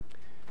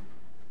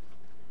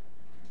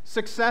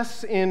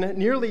Success in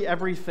nearly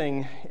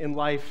everything in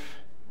life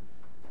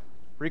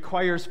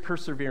requires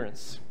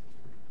perseverance.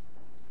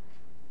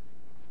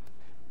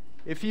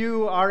 If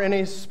you are in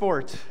a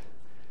sport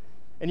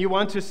and you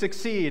want to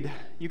succeed,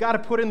 you got to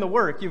put in the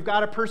work. You've got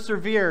to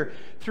persevere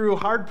through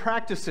hard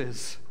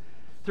practices,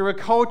 through a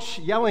coach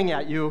yelling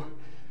at you,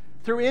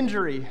 through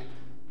injury.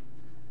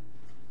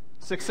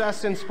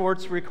 Success in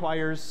sports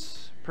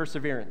requires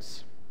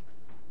perseverance.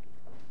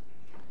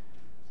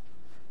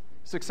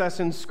 Success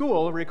in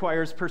school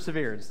requires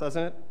perseverance,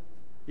 doesn't it?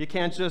 You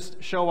can't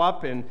just show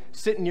up and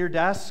sit in your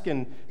desk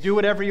and do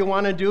whatever you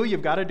want to do.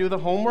 You've got to do the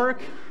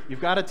homework. You've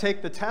got to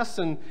take the tests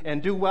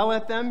and do well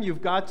at them.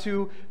 You've got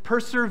to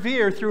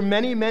persevere through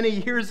many, many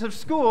years of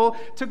school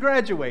to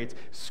graduate.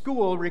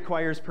 School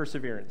requires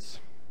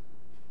perseverance.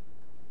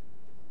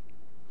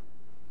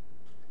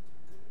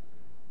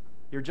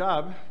 Your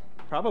job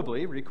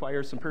probably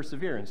requires some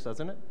perseverance,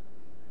 doesn't it?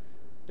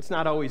 It's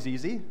not always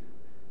easy.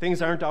 Things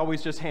aren't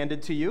always just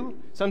handed to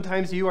you.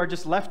 Sometimes you are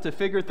just left to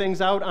figure things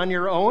out on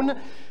your own.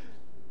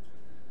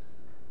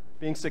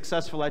 Being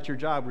successful at your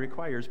job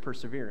requires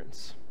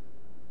perseverance.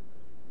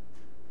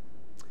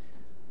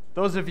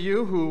 Those of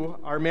you who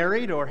are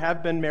married or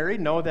have been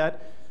married know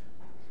that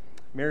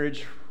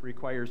marriage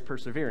requires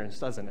perseverance,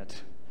 doesn't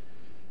it?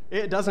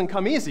 It doesn't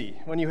come easy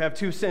when you have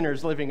two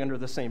sinners living under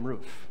the same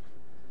roof.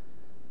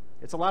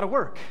 It's a lot of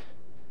work.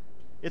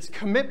 It's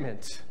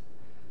commitment.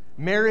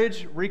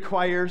 Marriage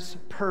requires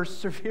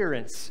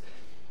perseverance.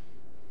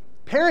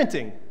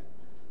 Parenting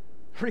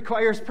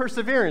requires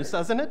perseverance,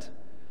 doesn't it?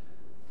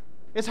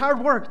 It's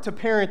hard work to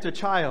parent a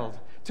child,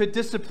 to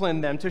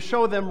discipline them, to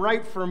show them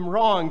right from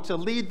wrong, to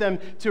lead them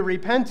to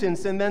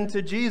repentance and then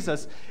to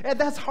Jesus. And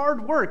that's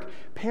hard work.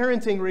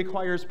 Parenting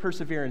requires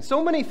perseverance.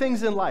 So many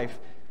things in life,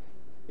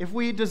 if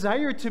we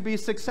desire to be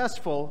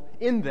successful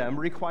in them,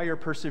 require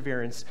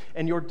perseverance.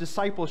 And your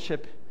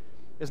discipleship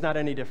is not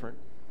any different.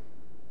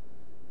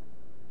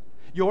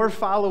 Your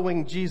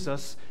following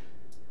Jesus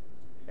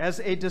as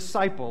a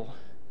disciple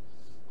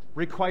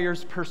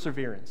requires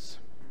perseverance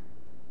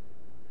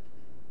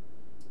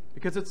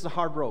because it's a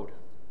hard road.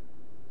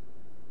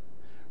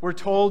 We're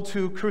told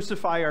to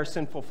crucify our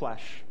sinful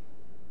flesh.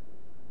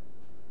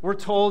 We're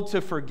told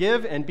to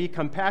forgive and be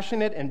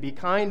compassionate and be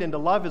kind and to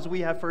love as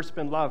we have first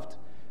been loved.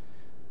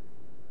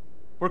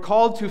 We're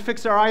called to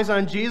fix our eyes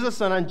on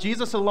Jesus and on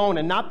Jesus alone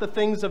and not the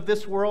things of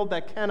this world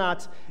that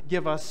cannot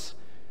give us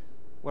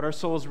what our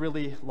souls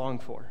really long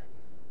for.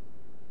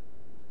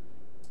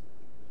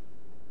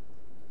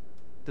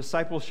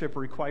 Discipleship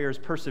requires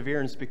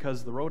perseverance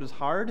because the road is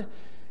hard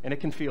and it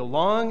can feel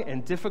long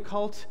and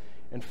difficult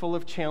and full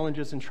of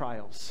challenges and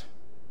trials.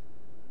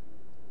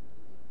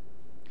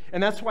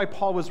 And that's why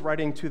Paul was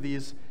writing to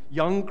these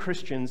young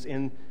Christians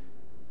in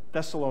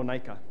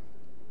Thessalonica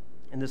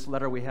in this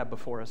letter we have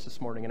before us this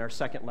morning in our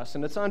second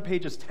lesson. It's on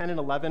pages 10 and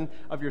 11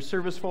 of your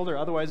service folder.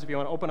 Otherwise, if you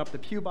want to open up the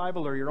Pew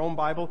Bible or your own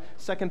Bible,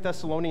 2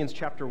 Thessalonians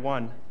chapter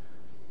 1.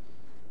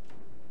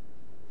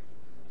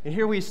 And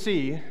here we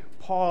see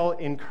Paul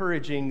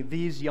encouraging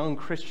these young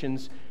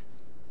Christians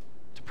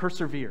to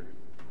persevere.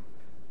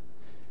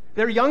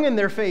 They're young in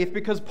their faith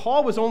because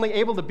Paul was only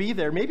able to be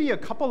there maybe a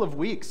couple of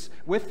weeks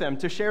with them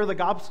to share the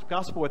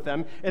gospel with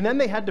them, and then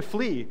they had to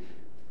flee.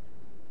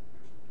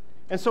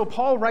 And so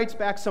Paul writes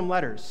back some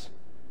letters,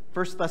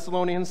 1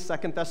 Thessalonians,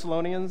 2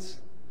 Thessalonians,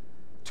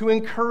 to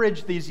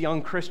encourage these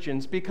young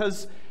Christians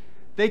because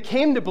they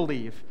came to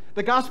believe.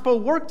 The gospel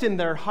worked in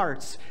their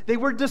hearts. They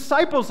were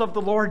disciples of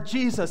the Lord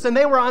Jesus, and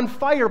they were on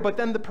fire, but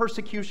then the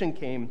persecution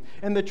came,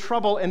 and the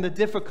trouble and the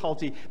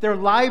difficulty. Their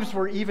lives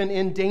were even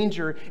in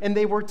danger, and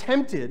they were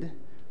tempted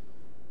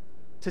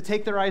to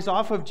take their eyes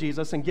off of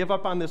Jesus and give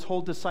up on this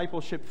whole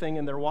discipleship thing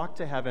in their walk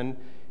to heaven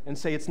and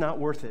say it's not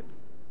worth it.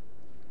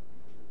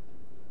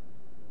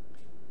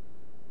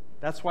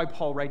 That's why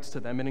Paul writes to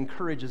them and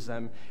encourages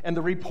them. And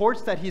the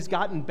reports that he's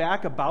gotten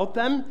back about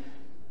them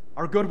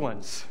are good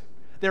ones.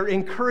 They're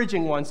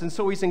encouraging ones, and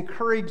so he's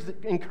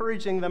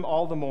encouraging them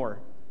all the more.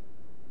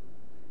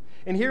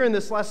 And here in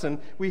this lesson,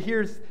 we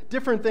hear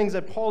different things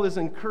that Paul is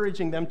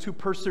encouraging them to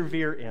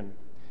persevere in.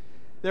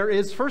 There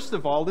is, first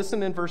of all,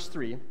 listen in verse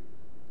 3.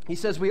 He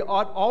says, "We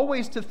ought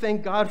always to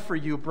thank God for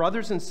you,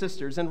 brothers and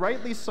sisters, and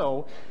rightly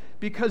so,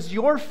 because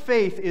your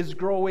faith is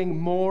growing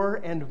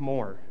more and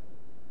more."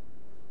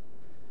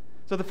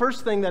 So the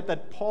first thing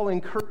that Paul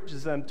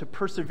encourages them to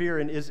persevere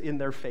in is in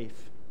their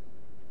faith.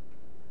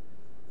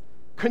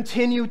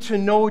 Continue to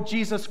know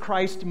Jesus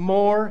Christ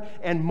more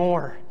and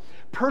more.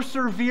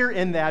 Persevere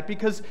in that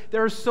because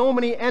there are so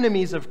many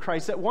enemies of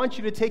Christ that want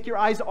you to take your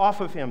eyes off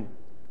of him.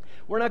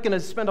 We're not going to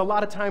spend a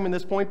lot of time in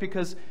this point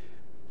because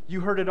you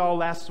heard it all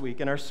last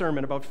week in our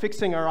sermon about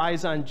fixing our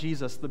eyes on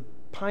Jesus, the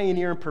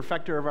pioneer and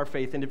perfecter of our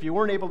faith. And if you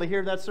weren't able to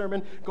hear that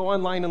sermon, go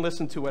online and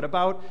listen to it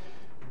about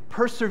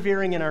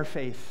persevering in our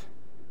faith.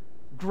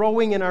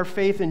 Growing in our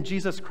faith in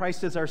Jesus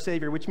Christ as our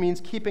Savior, which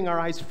means keeping our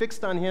eyes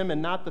fixed on him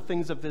and not the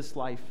things of this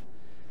life.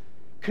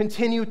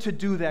 Continue to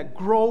do that.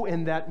 Grow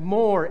in that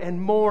more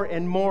and more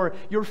and more.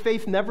 Your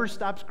faith never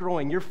stops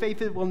growing. Your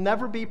faith will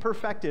never be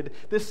perfected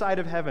this side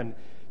of heaven.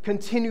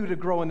 Continue to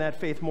grow in that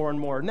faith more and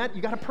more. And that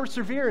you got to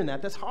persevere in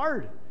that. That's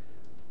hard.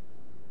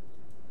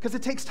 Because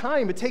it takes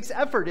time. It takes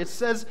effort. It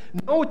says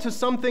no to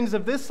some things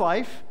of this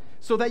life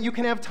so that you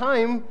can have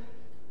time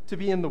to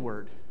be in the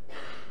Word,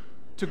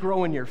 to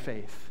grow in your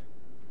faith.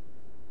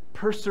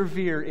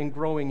 Persevere in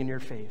growing in your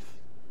faith.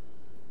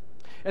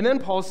 And then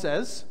Paul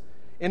says,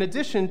 in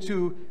addition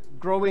to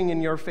growing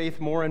in your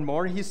faith more and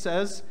more, he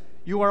says,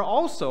 you are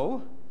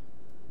also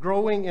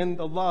growing in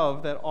the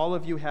love that all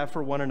of you have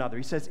for one another.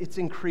 He says it's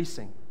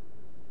increasing.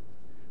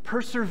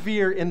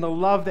 Persevere in the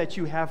love that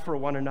you have for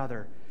one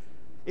another.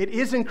 It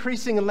is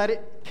increasing, and let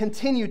it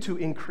continue to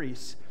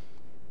increase.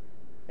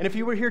 And if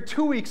you were here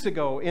 2 weeks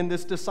ago in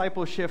this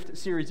discipleship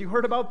series, you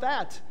heard about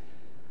that.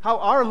 How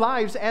our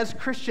lives as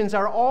Christians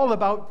are all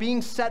about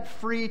being set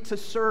free to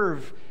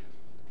serve,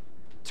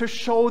 to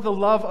show the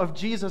love of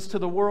Jesus to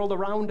the world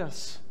around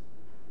us.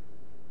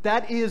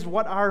 That is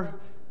what our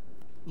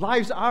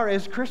lives are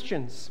as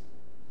Christians.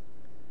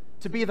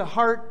 To be the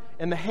heart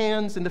and the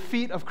hands and the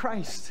feet of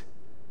Christ.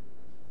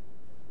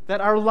 That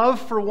our love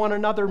for one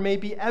another may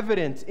be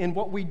evident in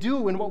what we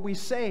do and what we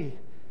say.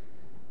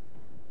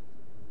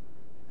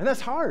 And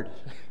that's hard.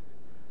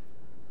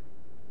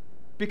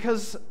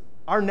 Because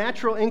our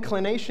natural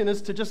inclination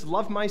is to just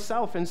love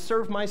myself and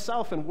serve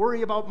myself and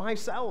worry about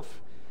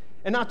myself.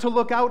 And not to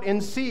look out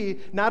and see,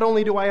 not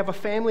only do I have a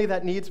family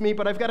that needs me,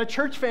 but I've got a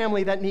church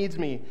family that needs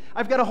me.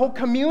 I've got a whole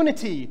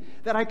community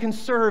that I can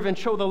serve and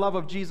show the love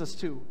of Jesus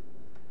to.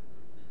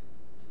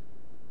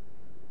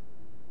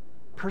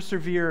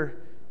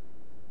 Persevere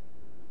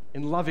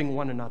in loving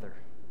one another.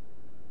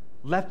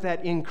 Let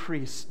that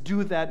increase.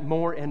 Do that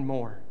more and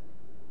more.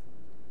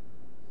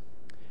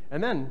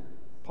 And then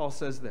Paul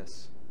says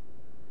this.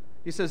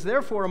 He says,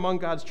 therefore, among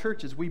God's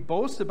churches, we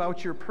boast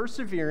about your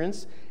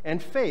perseverance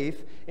and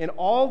faith in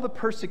all the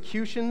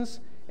persecutions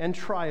and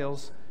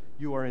trials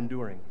you are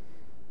enduring.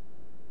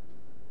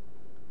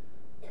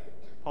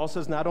 Paul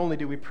says, not only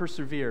do we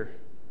persevere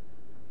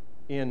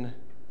in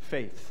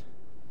faith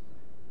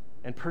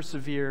and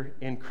persevere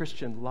in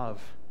Christian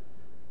love,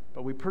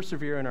 but we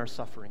persevere in our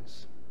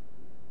sufferings.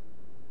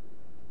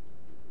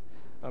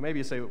 Maybe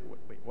you say,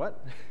 wait,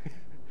 what?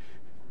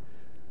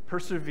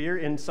 Persevere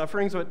in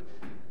sufferings? What?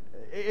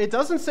 It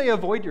doesn't say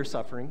avoid your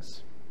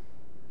sufferings.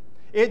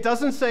 It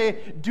doesn't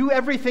say do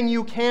everything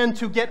you can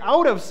to get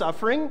out of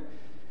suffering,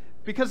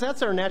 because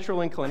that's our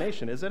natural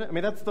inclination, isn't it? I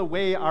mean, that's the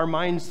way our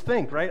minds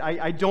think, right?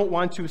 I don't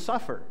want to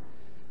suffer.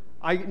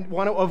 I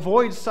want to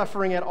avoid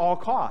suffering at all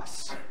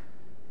costs.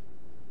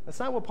 That's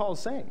not what Paul is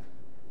saying.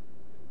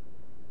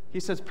 He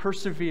says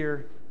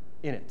persevere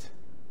in it.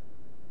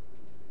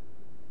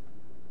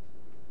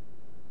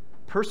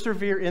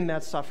 Persevere in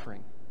that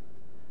suffering,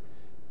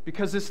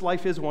 because this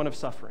life is one of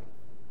suffering.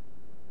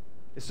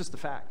 It's just a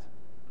fact.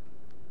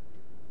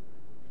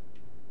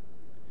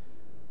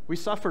 We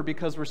suffer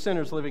because we're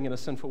sinners living in a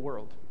sinful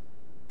world.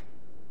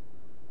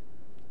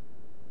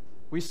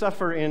 We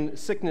suffer in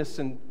sickness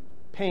and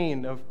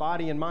pain of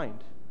body and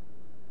mind.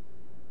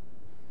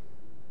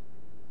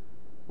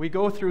 We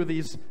go through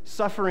these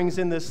sufferings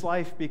in this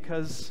life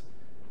because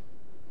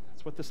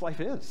that's what this life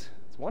is.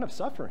 It's one of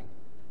suffering.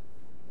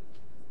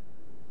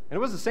 And it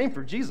was the same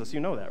for Jesus.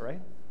 You know that,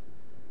 right?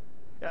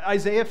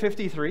 Isaiah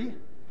 53,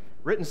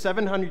 written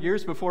 700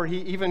 years before he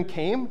even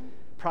came,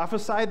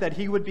 prophesied that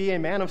he would be a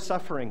man of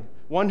suffering,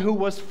 one who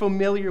was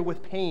familiar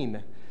with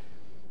pain.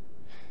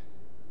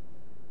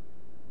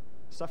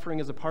 Suffering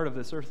is a part of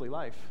this earthly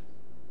life,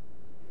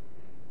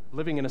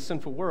 living in a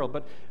sinful world.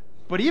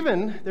 But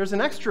even there's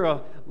an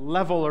extra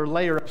level or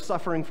layer of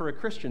suffering for a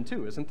Christian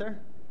too, isn't there?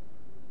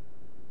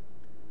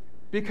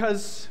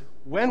 Because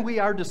when we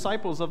are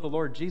disciples of the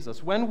Lord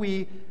Jesus, when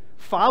we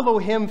follow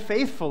him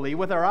faithfully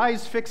with our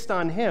eyes fixed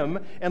on him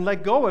and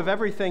let go of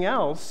everything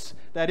else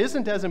that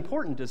isn't as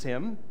important as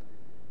him,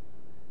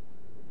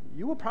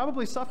 you will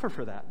probably suffer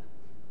for that.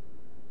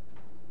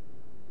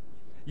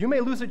 You may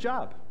lose a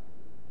job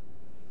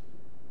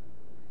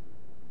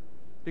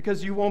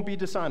because you won't be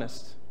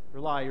dishonest or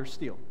lie or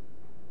steal.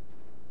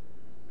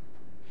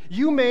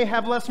 You may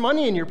have less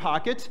money in your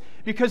pocket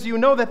because you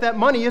know that that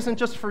money isn't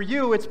just for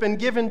you, it's been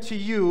given to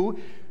you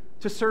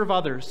to serve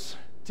others,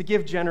 to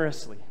give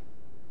generously.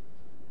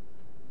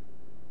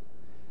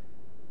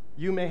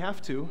 You may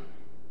have to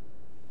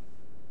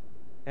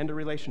end a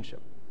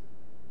relationship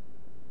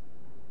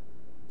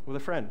with a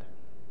friend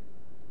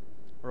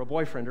or a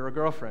boyfriend or a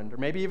girlfriend or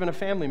maybe even a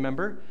family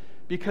member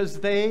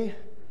because they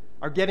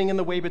are getting in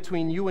the way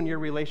between you and your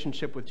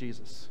relationship with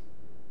Jesus.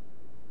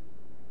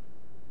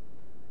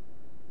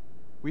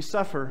 We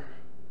suffer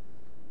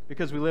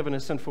because we live in a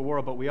sinful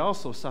world, but we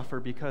also suffer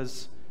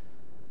because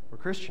we're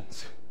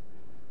Christians,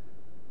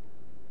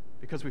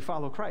 because we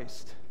follow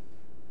Christ.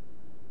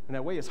 And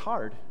that way is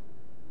hard.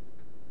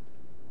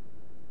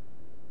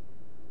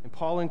 And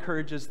Paul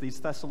encourages these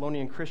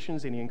Thessalonian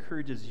Christians, and he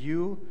encourages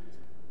you,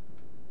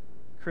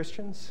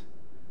 Christians,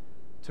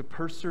 to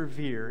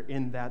persevere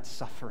in that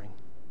suffering.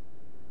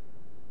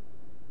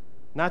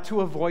 not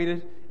to avoid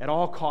it at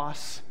all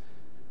costs,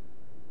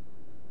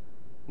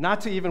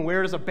 not to even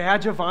wear it as a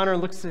badge of honor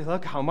and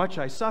look how much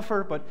I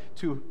suffer, but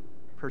to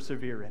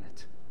persevere in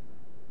it.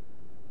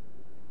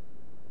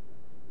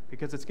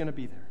 Because it's going to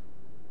be there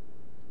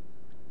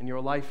in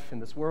your life in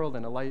this world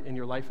and in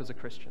your life as a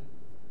Christian.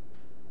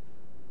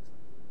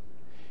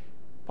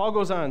 Paul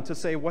goes on to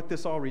say what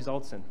this all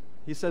results in.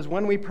 He says,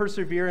 when we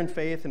persevere in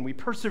faith and we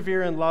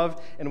persevere in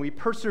love and we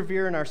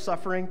persevere in our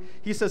suffering,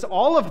 he says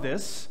all of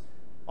this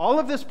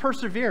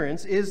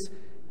perseverance is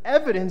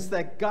evidence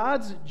that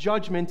God's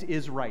judgment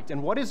is right.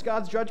 And what is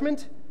God's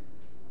judgment?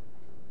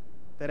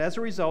 That as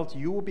a result,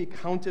 you will be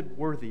counted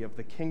worthy of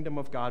the kingdom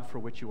of God for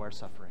which you are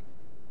suffering.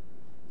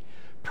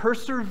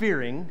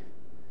 Persevering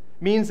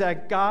means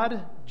that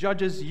God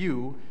judges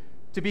you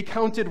to be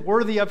counted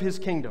worthy of his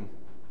kingdom,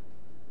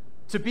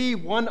 to be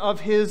one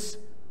of his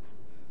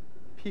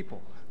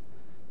people,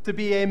 to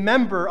be a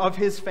member of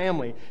his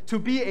family, to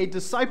be a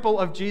disciple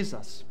of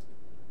Jesus.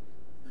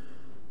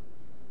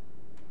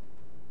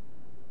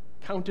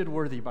 Counted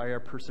worthy by our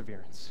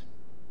perseverance.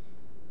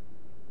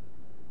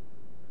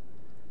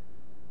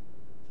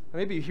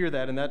 Maybe you hear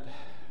that and that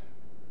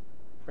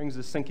brings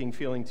a sinking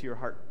feeling to your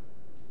heart.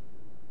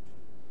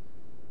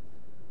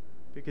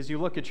 Because you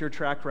look at your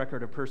track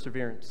record of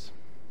perseverance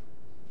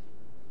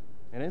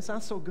and it's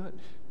not so good.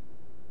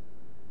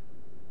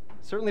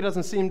 It certainly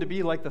doesn't seem to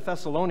be like the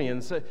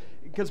Thessalonians,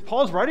 because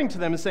Paul's writing to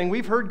them and saying,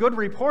 we've heard good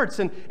reports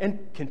and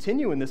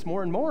continue in this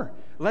more and more.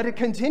 Let it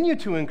continue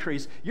to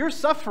increase. You're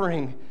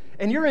suffering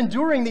and you're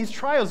enduring these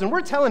trials and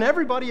we're telling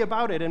everybody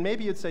about it. And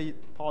maybe you'd say,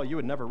 Paul, you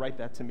would never write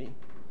that to me.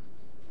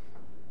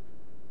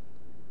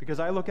 Because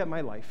I look at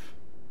my life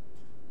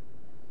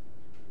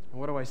and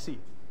what do I see?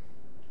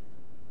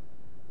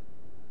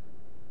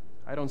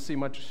 I don't see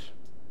much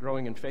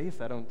growing in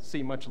faith. I don't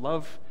see much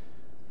love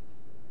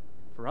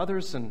for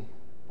others, and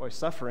boy,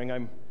 suffering,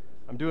 I'm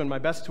doing my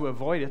best to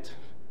avoid it.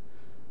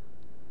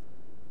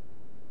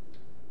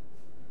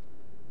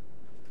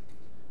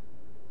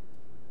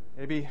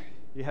 Maybe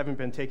you haven't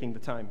been taking the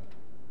time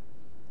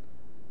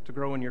to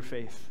grow in your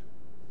faith,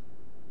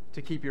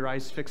 to keep your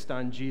eyes fixed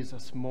on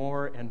Jesus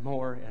more and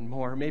more and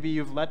more. Maybe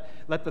you've let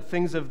the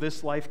things of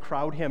this life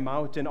crowd him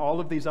out, and all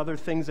of these other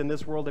things in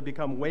this world have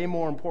become way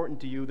more important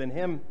to you than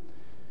him.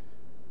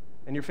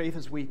 And your faith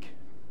is weak.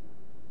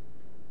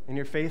 And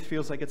your faith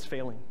feels like it's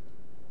failing.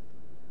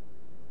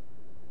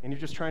 And you're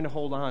just trying to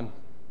hold on.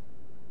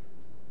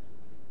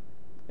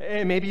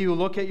 And maybe you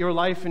look at your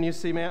life and you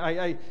see, man,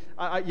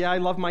 I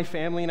love my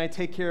family and I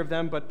take care of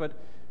them, but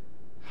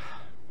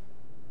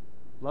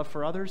love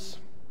for others,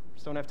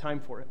 just don't have time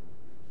for it.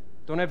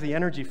 Don't have the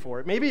energy for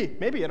it. Maybe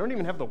I don't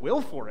even have the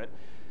will for it.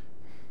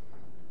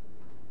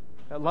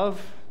 That love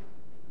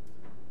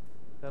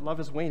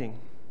is waning.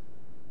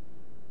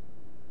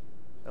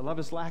 That love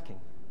is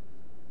lacking.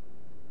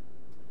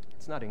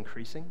 It's not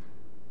increasing.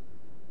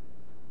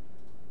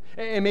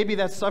 And maybe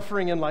that's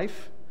suffering in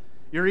life.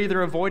 You're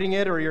either avoiding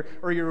it or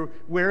you're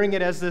wearing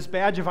it as this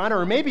badge of honor,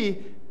 or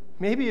maybe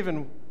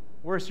even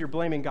worse, you're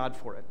blaming God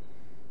for it.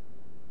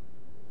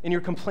 And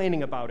you're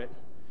complaining about it.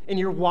 And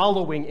you're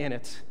wallowing in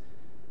it.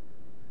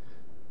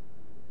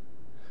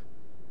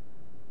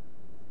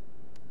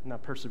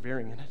 Not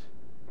persevering in it.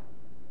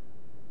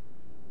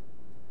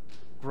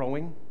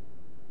 Growing,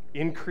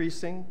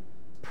 increasing,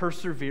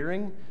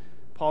 persevering.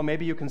 Paul,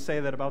 maybe you can say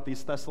that about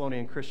these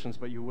Thessalonian Christians,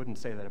 but you wouldn't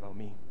say that about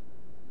me.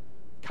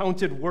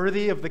 Counted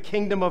worthy of the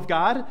kingdom of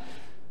God?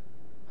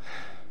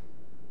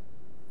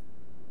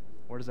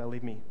 Where does that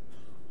leave me?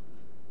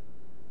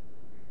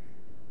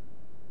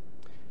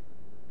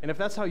 And if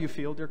that's how you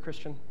feel, dear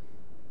Christian,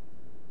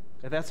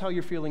 if that's how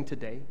you're feeling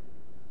today,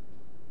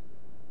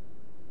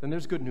 then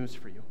there's good news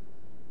for you.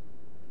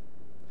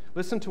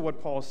 Listen to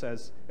what Paul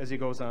says as he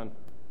goes on.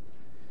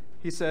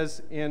 He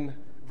says in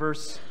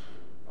verse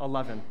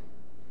 11,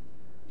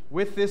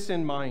 with this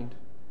in mind,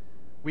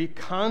 we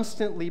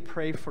constantly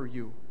pray for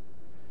you,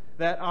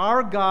 that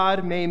our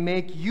God may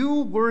make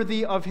you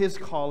worthy of his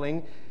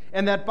calling,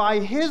 and that by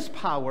his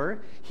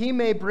power he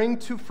may bring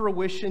to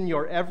fruition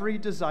your every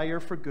desire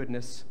for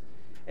goodness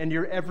and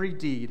your every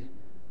deed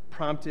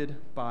prompted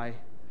by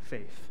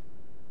faith.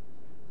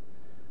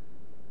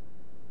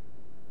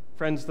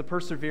 Friends, the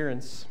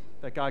perseverance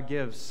that God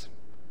gives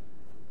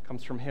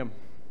comes from him.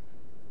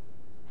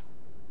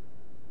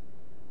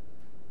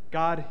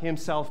 God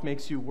himself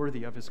makes you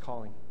worthy of his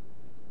calling.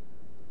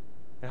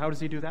 And how does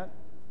he do that?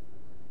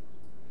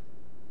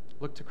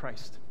 Look to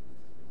Christ.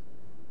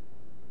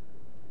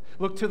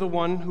 Look to the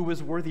one who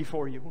is worthy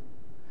for you.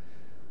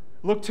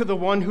 Look to the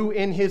one who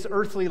in his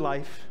earthly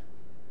life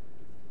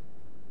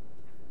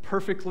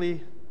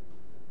perfectly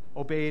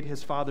obeyed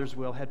his Father's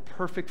will, had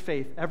perfect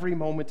faith every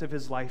moment of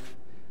his life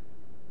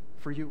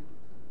for you.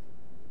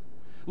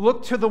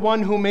 Look to the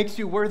one who makes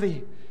you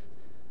worthy,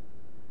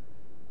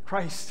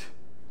 Christ,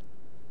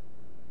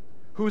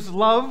 whose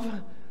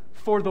love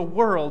for the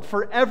world,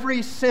 for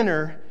every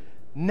sinner,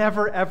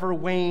 never ever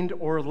waned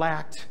or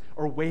lacked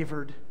or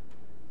wavered,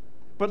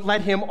 but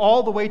led him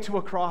all the way to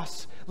a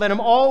cross, led him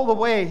all the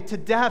way to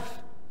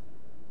death,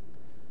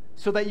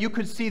 so that you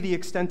could see the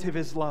extent of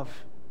his love,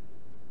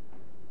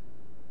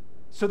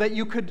 so that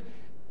you could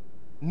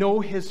know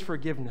his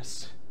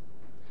forgiveness,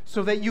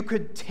 so that you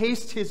could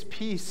taste his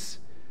peace,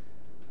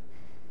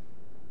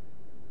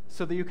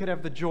 so that you could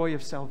have the joy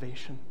of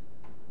salvation.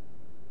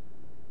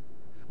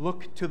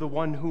 Look to the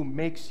one who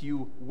makes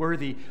you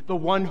worthy, the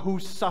one who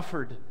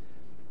suffered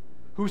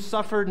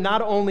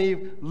not only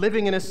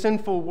living in a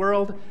sinful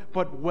world,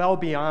 but well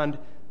beyond,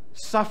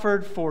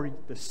 suffered for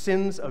the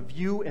sins of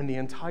you and the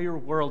entire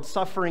world,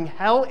 suffering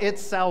hell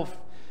itself,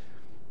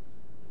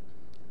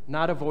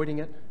 not avoiding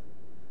it,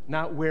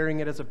 not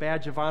wearing it as a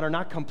badge of honor,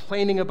 not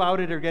complaining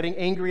about it or getting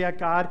angry at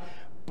God,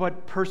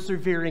 but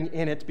persevering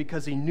in it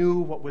because he knew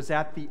what was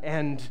at the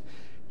end,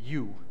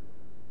 you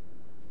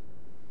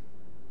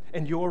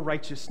and your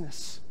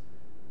righteousness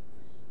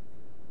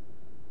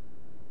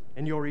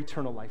and your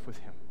eternal life with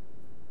him.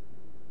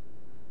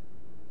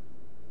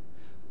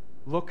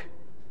 Look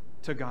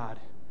to God,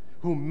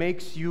 who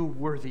makes you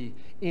worthy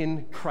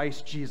in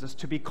Christ Jesus,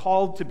 to be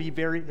called to be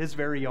his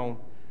very own.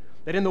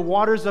 That in the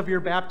waters of your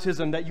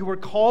baptism, that you were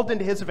called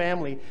into his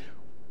family,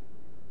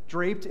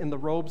 draped in the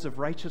robes of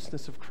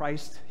righteousness of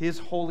Christ, his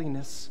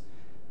holiness.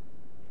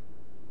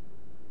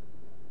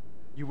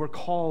 You were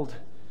called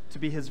to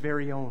be his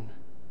very own.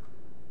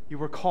 You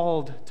were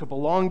called to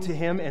belong to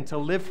him and to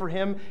live for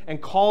him,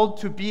 and called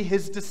to be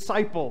his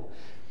disciple,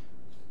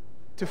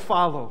 to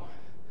follow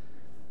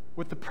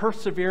with the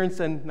perseverance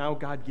that now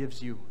God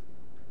gives you.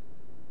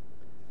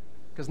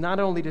 Because not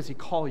only does he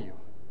call you,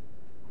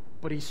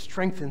 but he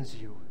strengthens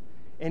you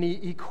and he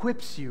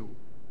equips you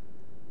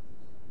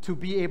to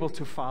be able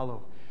to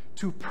follow,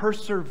 to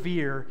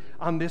persevere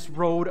on this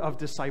road of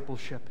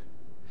discipleship.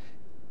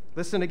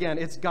 Listen again,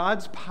 it's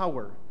God's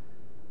power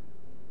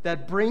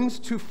that brings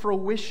to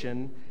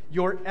fruition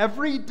your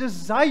every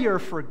desire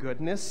for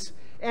goodness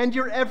and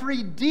your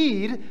every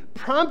deed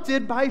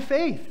prompted by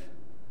faith.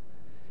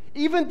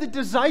 Even the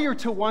desire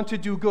to want to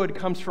do good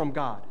comes from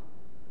God.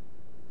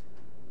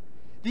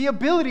 The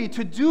ability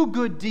to do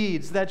good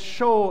deeds that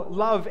show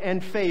love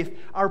and faith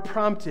are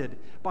prompted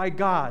by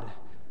God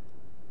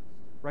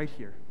right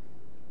here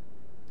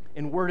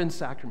in word and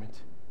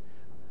sacrament.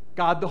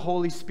 God the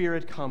Holy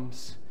Spirit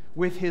comes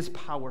with his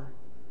power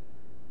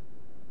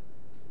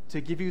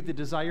to give you the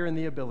desire and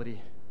the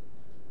ability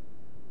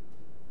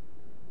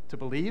to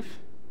believe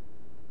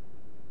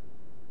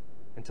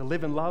and to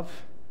live in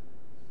love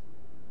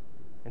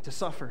and to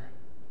suffer,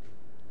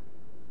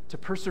 to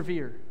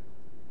persevere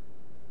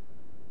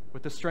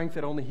with the strength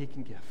that only he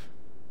can give.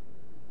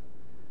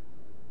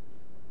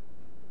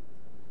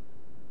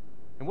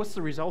 And what's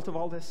the result of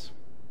all this?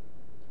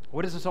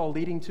 What is this all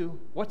leading to?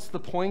 What's the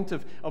point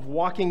of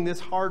walking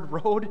this hard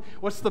road?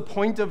 What's the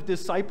point of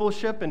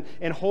discipleship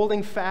and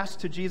holding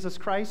fast to Jesus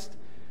Christ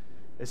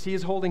as he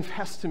is holding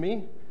fast to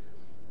me?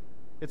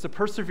 It's a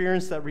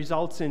perseverance that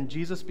results in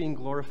Jesus being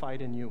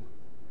glorified in you.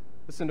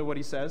 Listen to what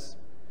he says.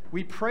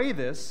 We pray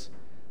this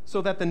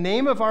so that the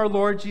name of our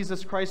Lord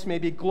Jesus Christ may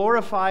be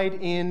glorified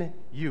in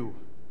you.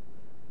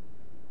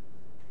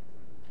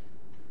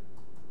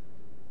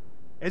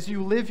 As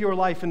you live your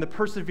life in the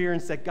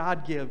perseverance that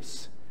God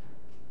gives,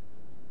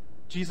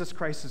 Jesus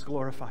Christ is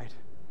glorified.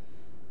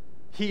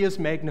 He is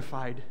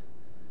magnified.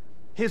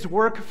 His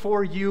work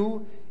for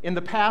you in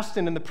the past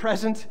and in the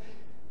present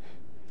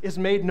is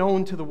made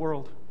known to the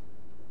world.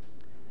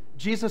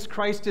 Jesus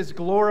Christ is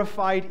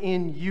glorified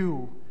in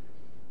you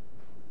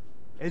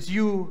as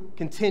you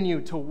continue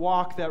to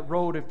walk that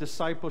road of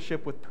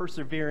discipleship with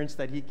perseverance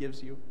that he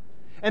gives you.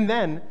 And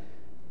then,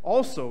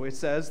 also, it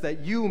says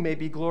that you may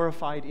be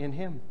glorified in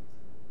him.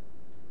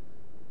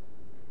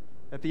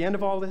 At the end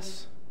of all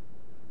this,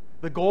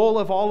 the goal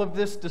of all of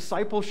this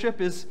discipleship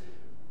is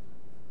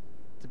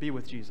to be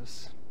with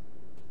Jesus.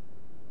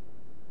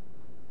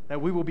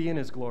 That we will be in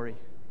his glory.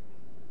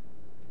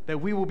 That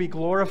we will be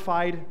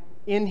glorified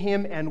in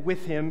him and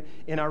with him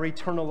in our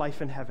eternal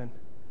life in heaven.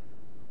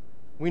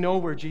 We know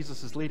where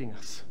Jesus is leading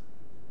us.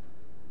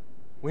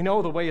 We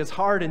know the way is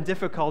hard and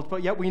difficult,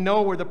 but yet we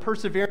know where the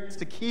perseverance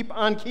to keep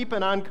on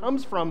keeping on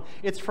comes from.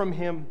 It's from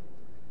him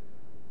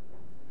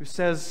who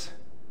says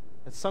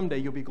that someday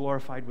you'll be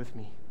glorified with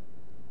me.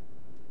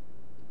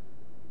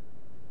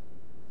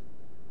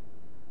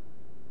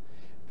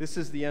 This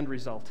is the end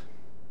result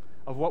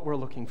of what we're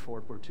looking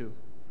forward to.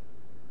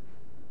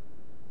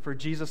 For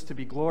Jesus to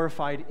be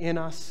glorified in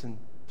us and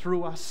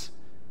through us,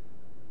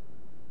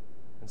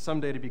 and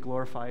someday to be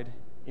glorified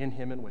in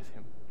him and with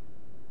him.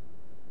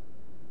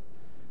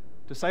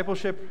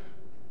 Discipleship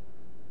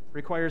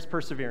requires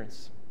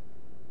perseverance.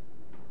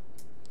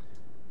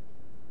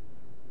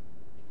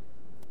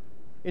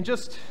 In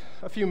just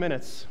a few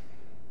minutes,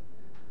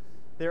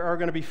 there are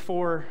going to be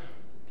 4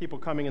 people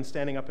coming and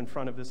standing up in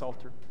front of this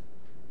altar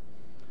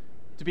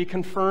to be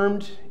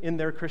confirmed in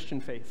their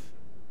Christian faith.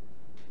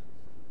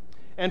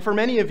 And for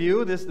many of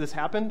you, this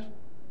happened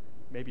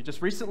maybe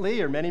just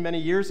recently or many, many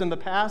years in the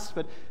past,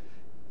 but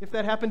if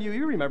that happened to you,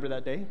 you remember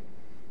that day.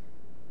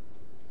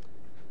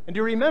 And do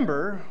you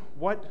remember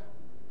what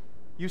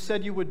you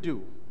said you would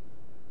do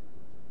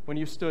when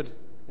you stood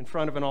in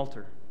front of an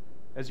altar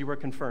as you were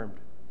confirmed?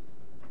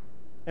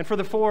 And for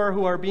the 4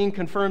 who are being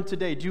confirmed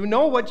today, do you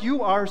know what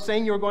you are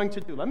saying you're going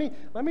to do? Let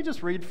me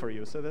just read for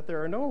you so that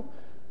there are no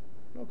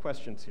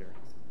questions here.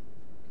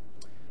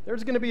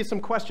 There's going to be some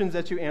questions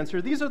that you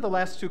answer. These are the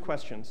last 2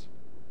 questions.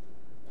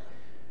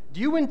 Do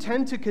you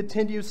intend to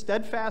continue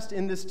steadfast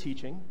in this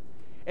teaching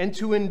and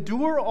to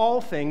endure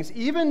all things,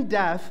 even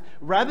death,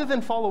 rather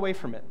than fall away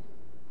from it?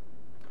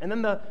 And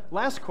then the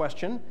last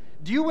question,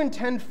 do you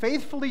intend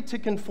faithfully to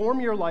conform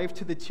your life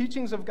to the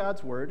teachings of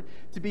God's Word,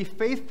 to be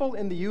faithful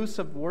in the use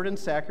of Word and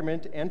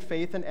Sacrament and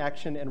faith and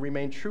action, and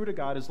remain true to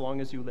God as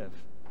long as you live?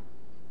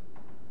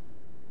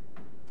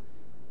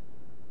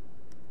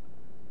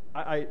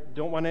 I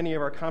don't want any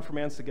of our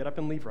confirmands to get up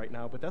and leave right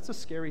now, but that's a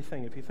scary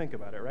thing if you think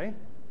about it, right?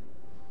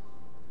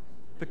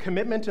 The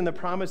commitment and the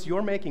promise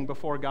you're making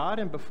before God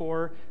and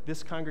before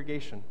this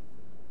congregation.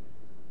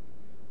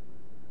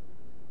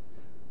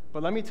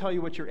 But let me tell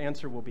you what your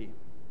answer will be.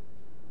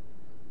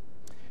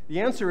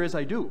 The answer is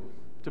I do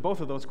to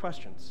both of those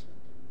questions.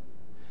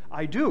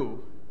 I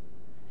do,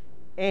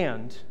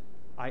 and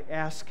I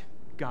ask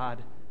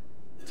God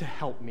to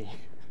help me.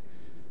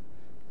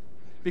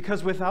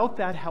 Because without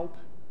that help,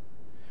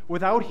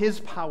 without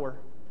His power,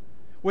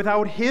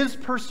 without His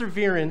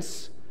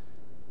perseverance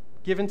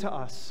given to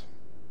us,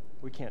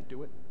 we can't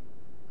do it.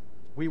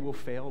 We will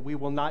fail. We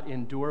will not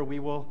endure. We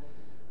will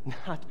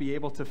not be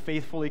able to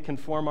faithfully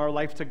conform our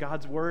life to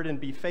God's Word and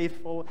be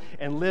faithful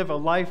and live a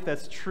life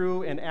that's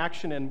true in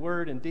action and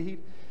word and deed.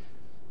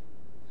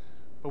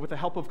 But with the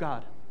help of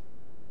God,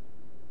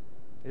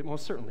 it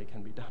most certainly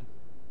can be done.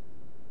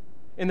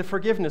 In the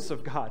forgiveness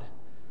of God,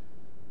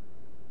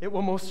 it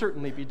will most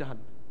certainly be done.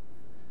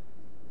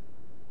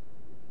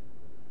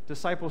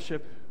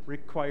 Discipleship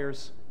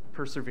requires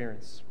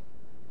perseverance.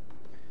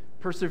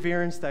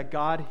 Perseverance that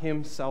God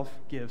Himself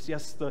gives.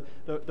 Yes, the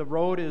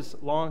road is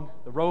long,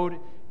 the road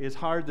is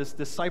hard. This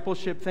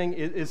discipleship thing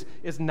is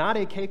not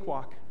a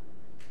cakewalk.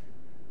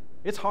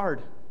 It's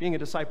hard being a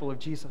disciple of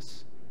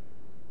Jesus.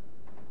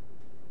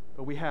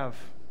 But we have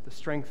the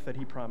strength that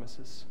He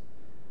promises.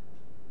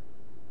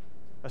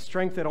 A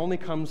strength that only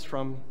comes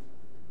from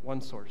one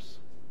source.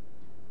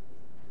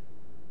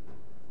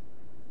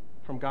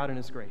 From God and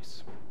His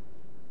grace.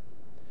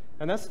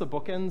 And that's the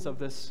bookends of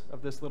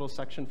this little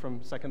section from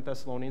 2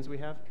 Thessalonians we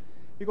have.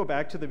 You go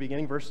back to the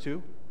beginning, verse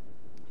 2.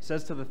 He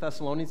says to the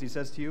Thessalonians, he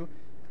says to you,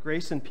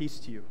 grace and peace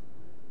to you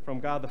from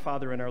God the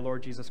Father and our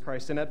Lord Jesus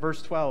Christ. And at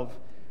verse 12,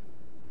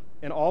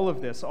 in all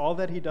of this, all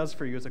that He does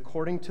for you is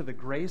according to the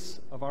grace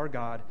of our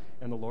God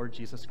and the Lord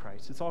Jesus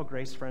Christ. It's all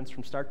grace, friends,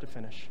 from start to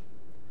finish.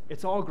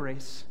 It's all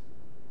grace.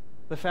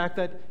 The fact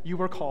that you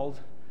were called,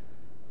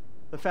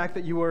 the fact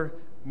that you were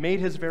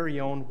made His very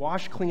own,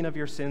 washed clean of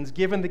your sins,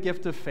 given the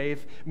gift of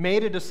faith,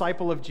 made a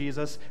disciple of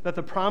Jesus, that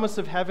the promise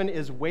of heaven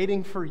is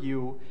waiting for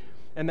you,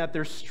 and that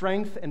there's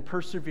strength and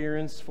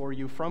perseverance for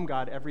you from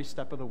God every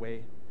step of the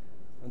way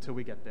until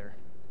we get there.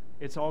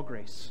 It's all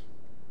grace.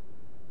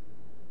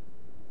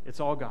 It's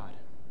all God.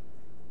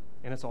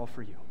 And it's all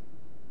for you.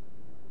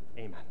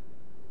 Amen.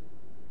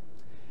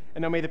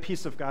 And now may the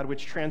peace of God,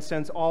 which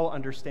transcends all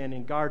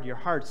understanding, guard your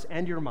hearts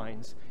and your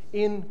minds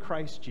in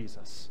Christ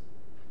Jesus.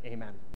 Amen.